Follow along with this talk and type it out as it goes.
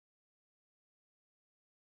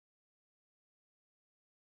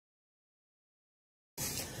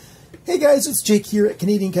Hey guys, it's Jake here at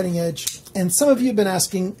Canadian Cutting Edge, and some of you have been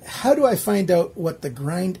asking, how do I find out what the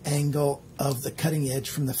grind angle of the cutting edge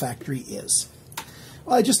from the factory is?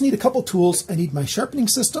 Well, I just need a couple tools. I need my sharpening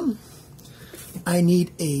system, I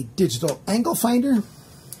need a digital angle finder,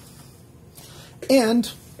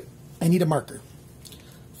 and I need a marker.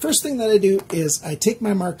 First thing that I do is I take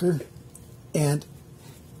my marker, and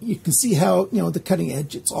you can see how, the cutting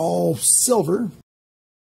edge, it's all silver.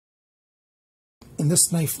 In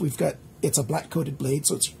this knife it's a black coated blade,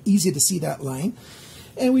 so it's easy to see that line.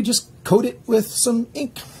 And we just coat it with some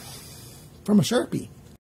ink from a Sharpie.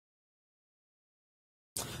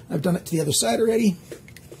 I've done it to the other side already.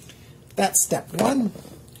 That's step one.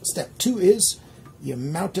 Step two is you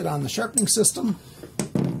mount it on the sharpening system.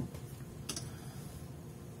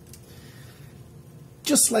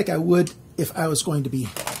 Just like I would if I was going to be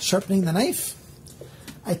sharpening the knife.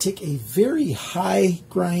 I take a very high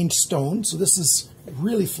grind stone, so this is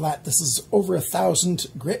really flat. This is over 1,000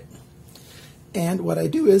 grit. And what I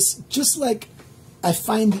do is, just like I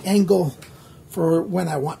find the angle for when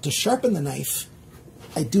I want to sharpen the knife,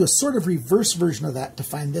 I do a sort of reverse version of that to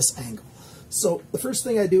find this angle. So the first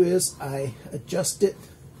thing I do is I adjust it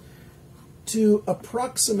to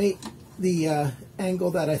approximate the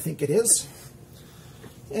angle that I think it is.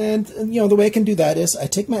 And the way I can do that is I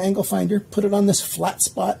take my angle finder, put it on this flat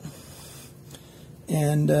spot,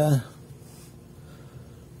 and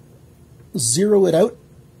zero it out.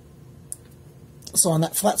 So on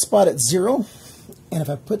that flat spot it's 0, and if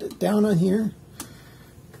I put it down on here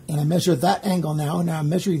and I measure that angle now I'm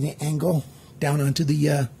measuring the angle down onto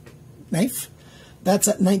the knife. That's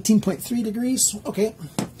at 19.3 degrees. Okay,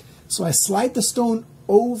 so I slide the stone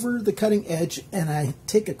over the cutting edge and I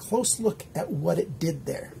take a close look at what it did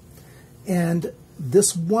there. And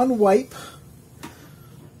this one wipe,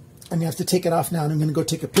 I'm going to have to take it off now, and I'm going to go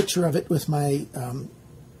take a picture of it with my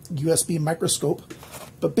USB microscope.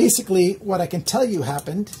 But basically what I can tell you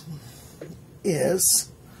happened is,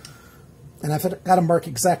 and I've got to mark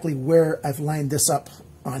exactly where I've lined this up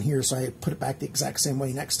on here so I put it back the exact same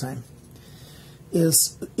way next time,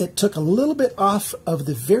 is it took a little bit off of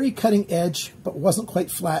the very cutting edge but wasn't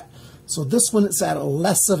quite flat. So this one is at a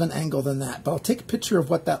less of an angle than that, but I'll take a picture of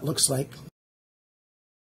what that looks like.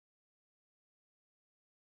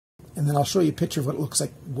 And then I'll show you a picture of what it looks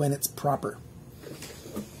like when it's proper.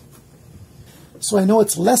 So I know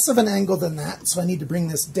it's less of an angle than that, so I need to bring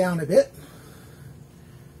this down a bit.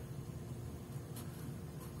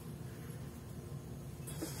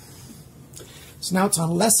 So now it's on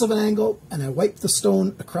less of an angle, and I wipe the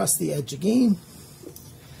stone across the edge again.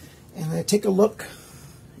 And I take a look,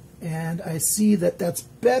 and I see that that's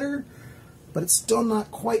better, but it's still not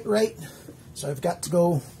quite right. So I've got to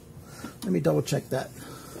go, let me double check that.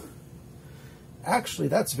 Actually,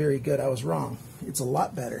 that's very good. I was wrong. It's a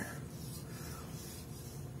lot better.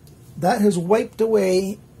 That has wiped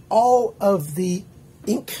away all of the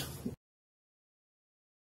ink.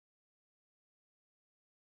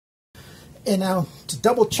 And now, to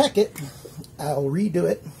double check it, I'll redo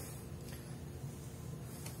it,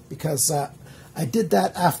 because I did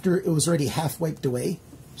that after it was already half wiped away.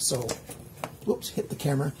 So, whoops, hit the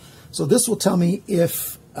camera. So this will tell me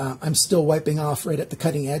if I'm still wiping off right at the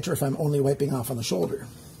cutting edge or if I'm only wiping off on the shoulder.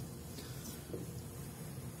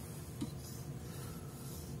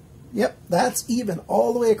 Yep, that's even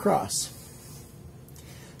all the way across.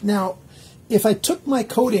 Now, if I took my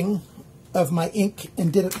coating of my ink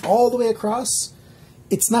and did it all the way across,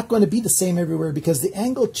 it's not going to be the same everywhere because the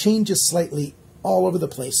angle changes slightly all over the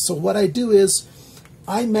place. So what I do is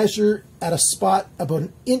I measure at a spot about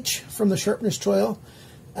 1 inch from the sharpener's choil,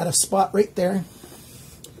 at a spot right there.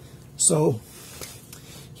 So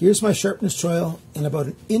here's my sharpener's choil, and about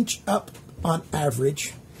 1 inch up on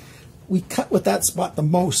average. We cut with that spot the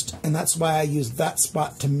most, and that's why I use that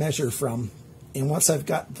spot to measure from. And once I've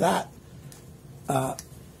got that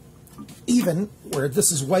even, where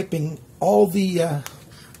this is wiping all the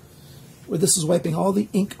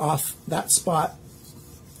ink off that spot,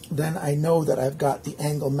 then I know that I've got the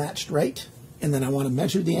angle matched right. And then I want to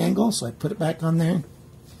measure the angle, so I put it back on there.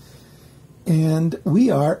 And we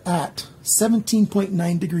are at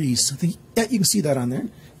 17.9 degrees. Yeah, you can see that on there.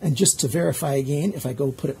 And just to verify again, if I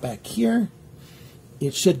go put it back here,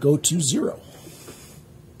 it should go to 0.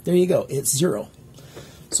 There you go, it's 0.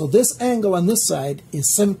 So this angle on this side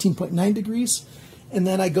is 17.9 degrees. And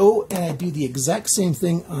then I go and I do the exact same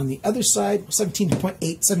thing on the other side, 17.8,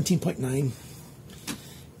 17.9.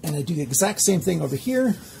 And I do the exact same thing over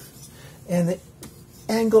here. And the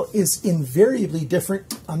angle is invariably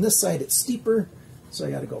different. On this side it's steeper, so I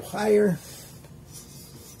got to go higher.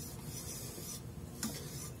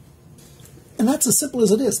 And that's as simple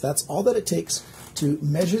as it is. That's all that it takes to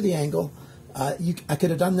measure the angle. I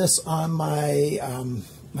could have done this on my,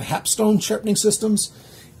 my Hapstone sharpening systems.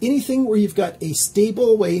 Anything where you've got a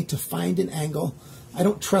stable way to find an angle. I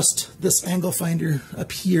don't trust this angle finder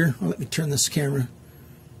up here. Well, let me turn this camera.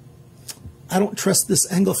 I don't trust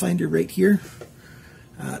this angle finder right here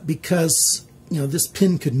because, you know, this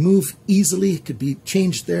pin could move easily. It could be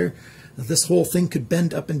changed there. This whole thing could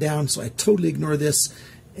bend up and down, so I totally ignore this,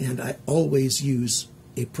 and I always use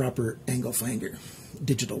a proper angle finder,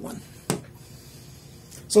 digital one.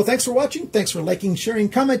 So thanks for watching. Thanks for liking, sharing,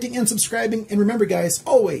 commenting, and subscribing. And remember, guys,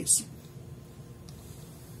 always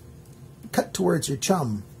cut towards your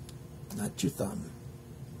chum, not your thumb.